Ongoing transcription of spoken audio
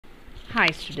Hi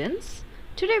students,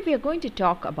 today we are going to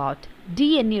talk about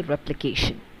DNA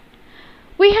replication.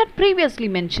 We had previously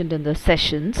mentioned in the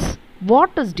sessions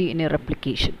what is DNA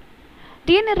replication.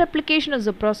 DNA replication is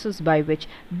a process by which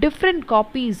different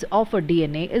copies of a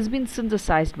DNA is being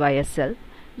synthesized by a cell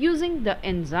using the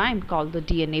enzyme called the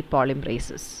DNA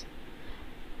polymerases.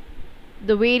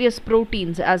 The various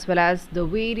proteins as well as the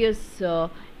various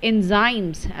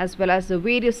enzymes as well as the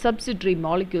various subsidiary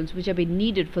molecules which have been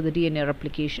needed for the DNA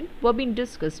replication were being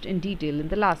discussed in detail in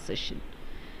the last session.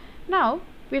 Now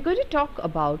we are going to talk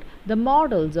about the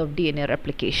models of DNA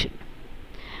replication.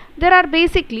 There are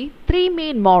basically three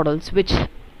main models which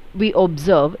we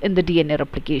observe in the DNA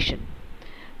replication.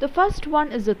 The first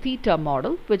one is the theta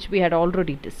model, which we had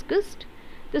already discussed.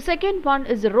 The second one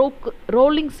is the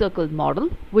rolling circle model,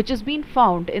 which has been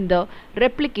found in the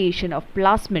replication of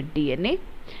plasmid DNA.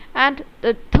 And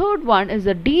the third one is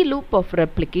the D loop of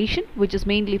replication, which is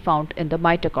mainly found in the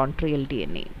mitochondrial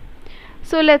DNA.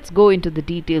 So let's go into the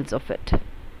details of it.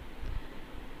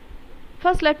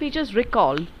 First, let me just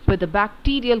recall with the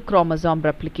bacterial chromosome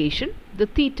replication, the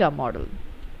theta model.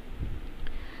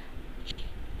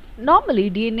 Normally,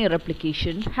 DNA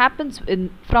replication happens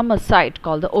from a site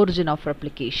called the origin of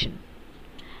replication.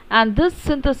 And this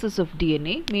synthesis of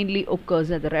DNA mainly occurs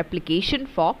at the replication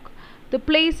fork, the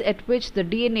place at which the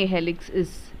DNA helix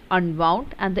is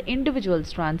unwound and the individual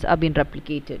strands are being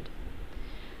replicated.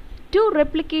 Two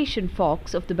replication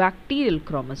forks of the bacterial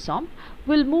chromosome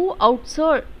will move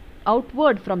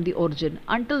outward from the origin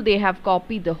until they have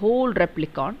copied the whole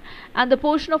replicon, and the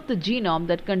portion of the genome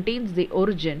that contains the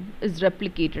origin is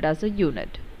replicated as a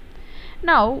unit.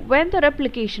 Now, when the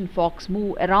replication forks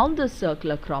move around the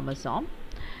circular chromosome,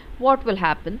 what will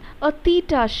happen? A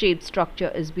theta shaped structure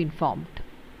is being formed,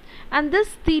 and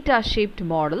this theta shaped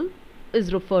model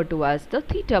is referred to as the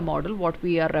theta model, what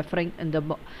we are referring in the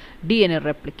DNA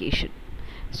replication.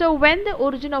 So when the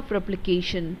origin of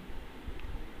replication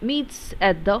meets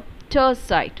at the terse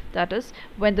site, that is,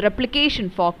 when the replication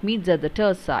fork meets at the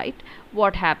terse site,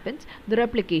 what happens? The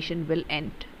replication will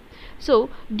end. So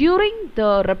during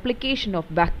the replication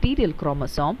of bacterial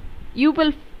chromosome, you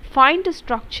will find a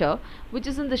structure which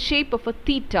is in the shape of a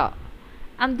theta,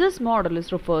 and this model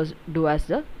is referred to as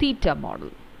the theta model.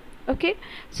 Okay,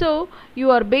 so you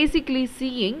are basically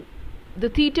seeing the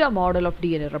theta model of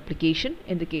DNA replication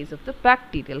in the case of the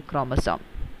bacterial chromosome.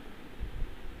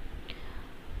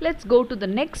 Let's go to the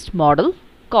next model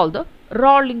called the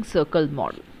rolling circle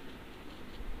model.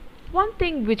 One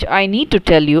thing which I need to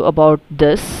tell you about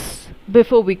this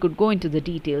before we could go into the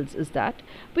details is that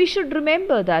we should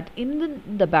remember that in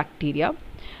the bacteria,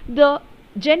 the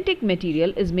genetic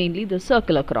material is mainly the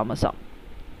circular chromosome.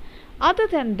 Other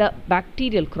than the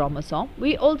bacterial chromosome,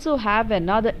 we also have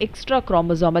another extra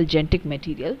chromosomal genetic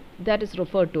material that is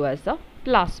referred to as the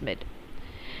plasmid.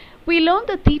 We learned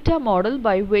the theta model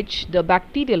by which the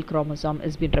bacterial chromosome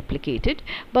is being replicated,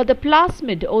 but the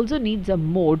plasmid also needs a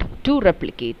mode to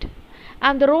replicate.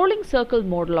 And the rolling circle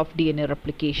model of DNA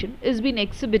replication is being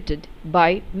exhibited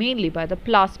mainly by the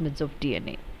plasmids of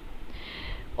DNA.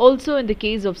 Also in the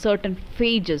case of certain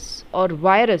phages or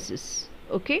viruses,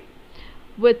 okay,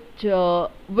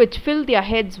 which fill their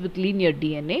heads with linear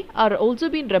DNA, are also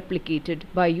being replicated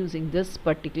by using this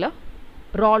particular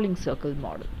rolling circle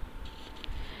model.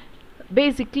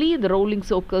 Basically, the rolling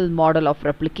circle model of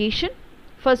replication,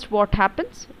 first what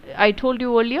happens? I told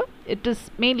you earlier, it is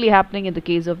mainly happening in the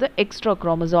case of the extra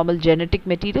chromosomal genetic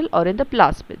material or in the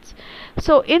plasmids.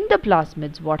 So in the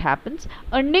plasmids, what happens?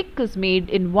 A nick is made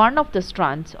in one of the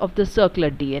strands of the circular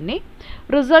DNA,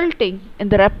 resulting in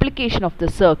the replication of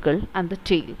the circle and the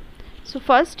tail. So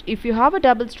first, if you have a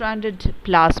double-stranded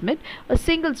plasmid, a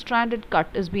single-stranded cut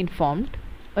is being formed,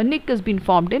 a nick is being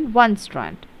formed in one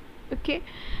strand. Okay,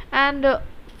 and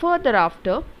further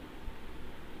after,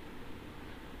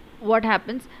 what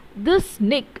happens? This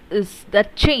nick is,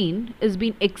 that chain is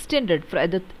being extended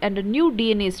and the new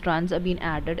DNA strands are being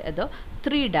added at the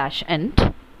 3'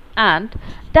 end, and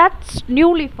that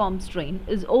newly formed strain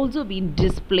is also being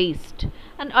displaced,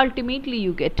 and ultimately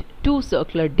you get two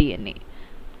circular DNA.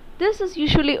 This is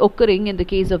usually occurring in the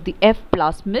case of the F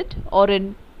plasmid or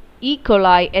in E.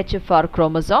 coli HFR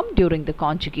chromosome during the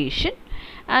conjugation,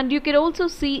 and you can also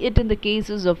see it in the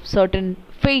cases of certain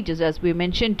phages, as we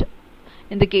mentioned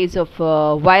in the case of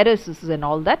viruses and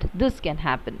all that. This can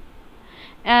happen,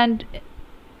 and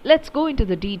let's go into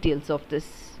the details of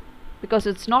this because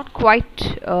it's not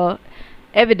quite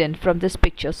evident from this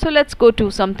picture. So let's go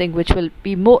to something which will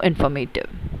be more informative.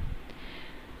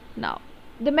 Now,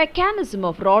 the mechanism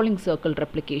of rolling circle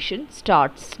replication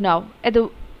starts now at the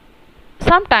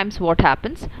sometimes what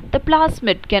happens, the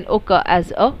plasmid can occur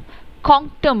as a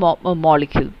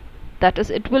molecule. That is,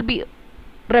 it will be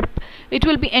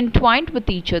entwined with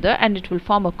each other and it will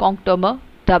form a conchtomer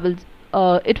double.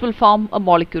 It will form a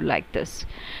molecule like this.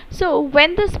 So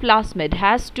when this plasmid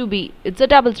has to be, it's a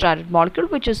double-stranded molecule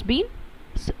which has been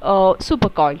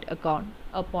supercoiled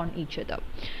upon each other.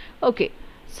 Okay,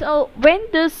 so when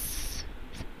this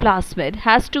plasmid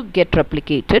has to get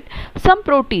replicated, some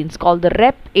proteins called the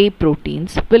rep-A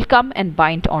proteins will come and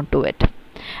bind onto it.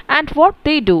 And what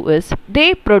they do is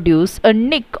they produce a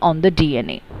nick on the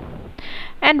DNA.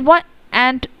 And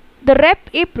the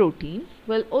rep-A protein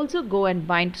will also go and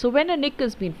bind. So when a nick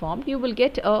is being formed, you will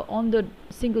get on the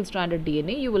single-stranded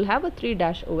DNA, you will have a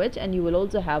 3-OH and you will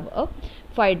also have a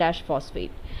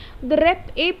 5-phosphate. The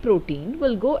rep-A protein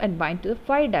will go and bind to the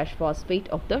 5-phosphate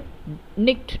of the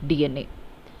nicked DNA.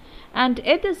 And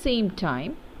at the same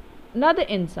time, another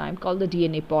enzyme called the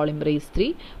DNA polymerase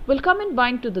 3 will come and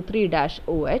bind to the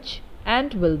 3-OH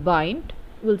and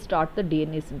will start the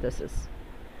DNA synthesis.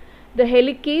 The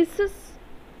helicases,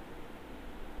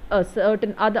 a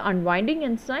certain other unwinding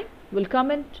enzyme, will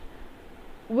come and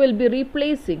will be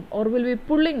replacing or will be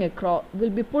pulling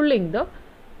the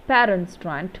parent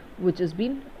strand, which has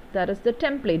been, that is the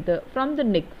template, from the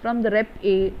nick, from the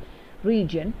rep-A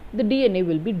region, the DNA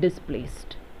will be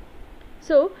displaced.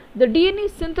 So the DNA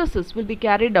synthesis will be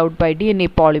carried out by DNA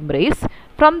polymerase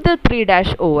from the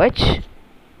 3-OH,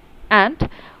 and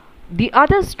the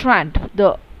other strand,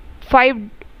 the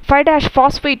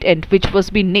 5-phosphate end, which was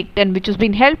being nicked and which has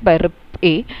been held by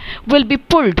rep-A, will be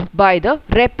pulled by the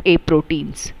rep-A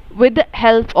proteins with the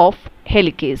help of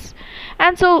helicase.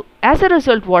 And so as a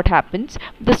result, what happens,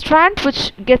 the strand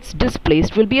which gets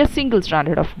displaced will be a single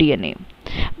stranded of DNA,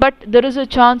 but there is a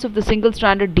chance of the single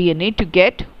stranded DNA to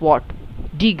get what?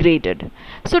 Degraded.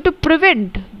 So to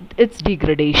prevent its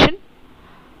degradation,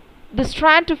 the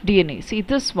strand of DNA, see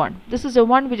this one, this is the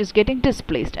one which is getting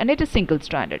displaced and it is single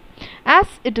stranded.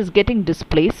 As it is getting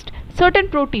displaced, certain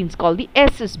proteins called the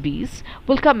SSBs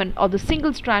will come in, or the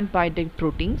single strand binding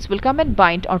proteins will come and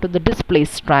bind onto the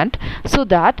displaced strand so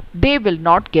that they will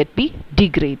not be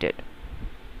degraded.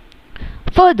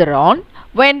 Further on,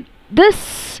 when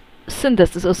this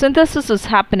synthesis is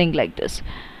happening like this,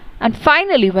 and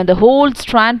finally when the whole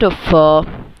strand of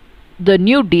the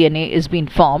new DNA is being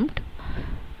formed,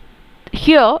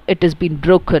 here it has been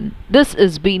broken, this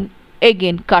is been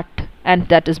again cut, and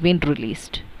that has been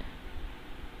released.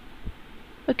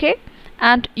 Okay,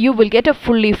 and you will get a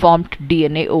fully formed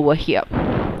DNA over here.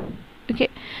 Okay,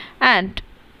 and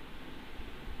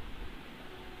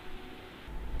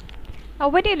now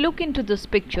when you look into this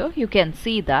picture, you can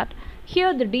see that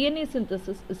here the DNA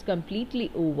synthesis is completely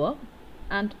over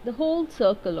and the whole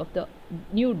circle of the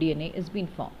new DNA is being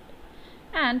formed.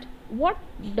 And what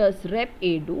does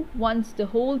rep-A do? Once the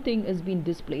whole thing is being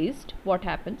displaced, what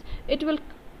happens? It will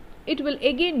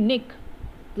again nick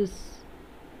this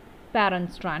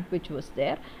parent strand which was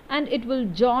there, and it will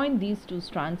join these two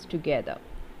strands together.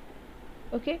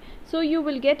 Okay, so you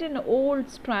will get an old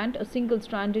strand, a single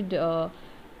stranded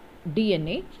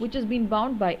DNA which has been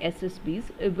bound by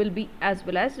SSBs. It will be, as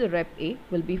well as the rep-A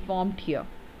will be formed here.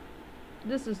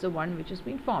 This is the one which has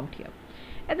been formed here.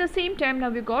 At the same time, now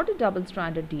we got a double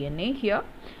stranded DNA here,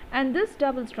 and this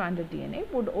double stranded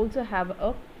DNA would also have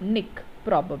a nick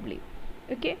probably,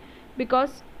 okay,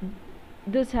 because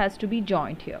this has to be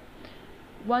joined here.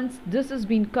 Once this has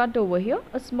been cut over here,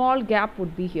 a small gap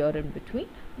would be here in between.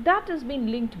 That has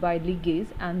been linked by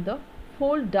ligase, and the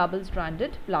whole double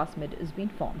stranded plasmid is being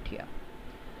formed here.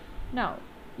 Now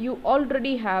you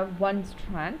already have one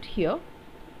strand here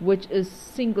which is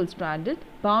single stranded,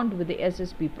 bound with the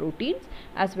SSB proteins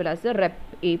as well as the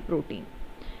rep-A protein,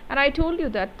 and I told you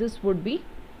that this would be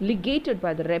ligated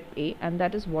by the rep-A, and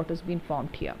that is what has been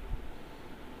formed here.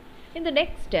 In the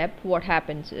next step, what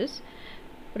happens is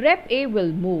rep-A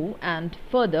will move, and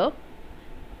further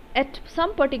at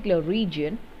some particular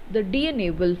region the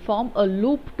DNA will form a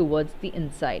loop towards the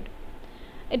inside.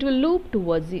 It will loop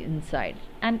towards the inside,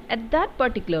 and at that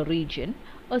particular region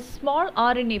a small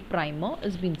RNA primer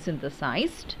is being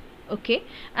synthesized, okay,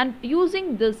 and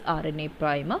using this RNA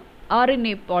primer,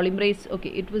 RNA polymerase,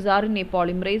 okay, it was RNA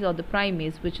polymerase or the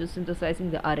primase which is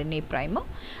synthesizing the RNA primer,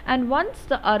 and once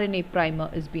the RNA primer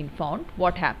is being found,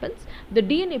 what happens? The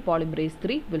DNA polymerase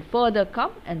 3 will further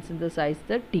come and synthesize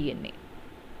the DNA.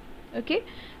 Okay,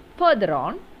 further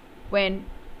on, when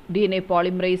DNA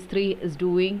polymerase 3 is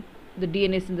doing the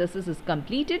DNA synthesis is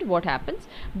completed, what happens?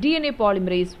 DNA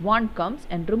polymerase 1 comes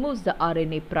and removes the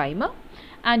RNA primer,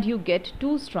 and you get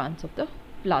two strands of the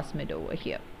plasmid over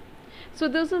here. So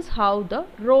this is how the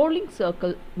rolling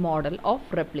circle model of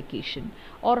replication,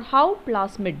 or how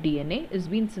plasmid DNA is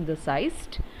being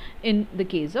synthesized in the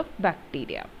case of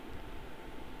bacteria.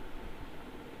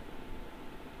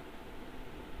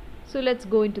 So let's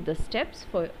go into the steps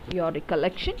for your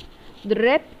recollection. The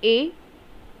Rep-A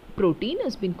protein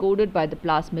has been coded by the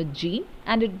plasmid gene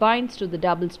and it binds to the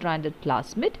double-stranded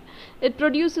plasmid. It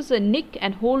produces a nick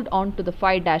and hold on to the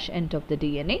 5' end of the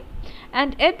DNA,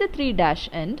 and at the 3'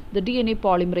 end the DNA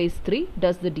polymerase 3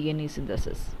 does the DNA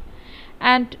synthesis.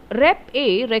 And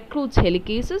Rep-A recruits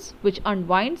helicases which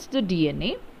unwinds the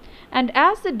DNA, and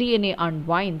as the DNA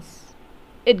unwinds,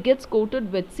 it gets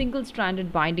coated with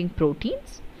single-stranded binding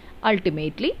proteins.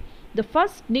 Ultimately, the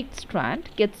first nicked strand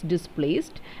gets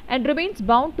displaced and remains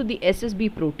bound to the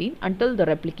SSB protein until the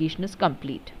replication is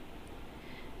complete.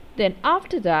 Then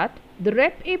after that, the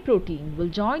Rep-A protein will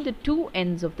join the two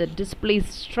ends of the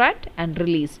displaced strand and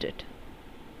release it.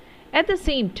 At the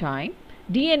same time,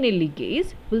 DNA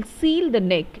ligase will seal the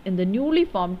nick in the newly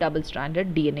formed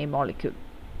double-stranded DNA molecule.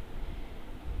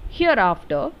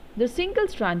 Hereafter, the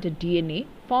single-stranded DNA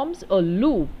forms a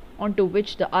loop onto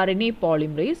which the RNA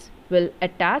polymerase will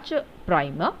attach a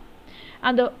primer,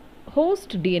 and the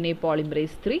host DNA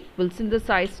polymerase 3 will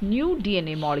synthesize new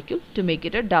DNA molecule to make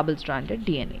it a double-stranded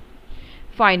DNA.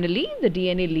 Finally, the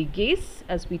DNA ligase,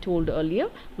 as we told earlier,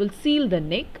 will seal the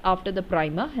nick after the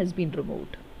primer has been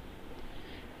removed.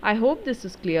 I hope this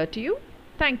is clear to you.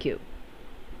 Thank you.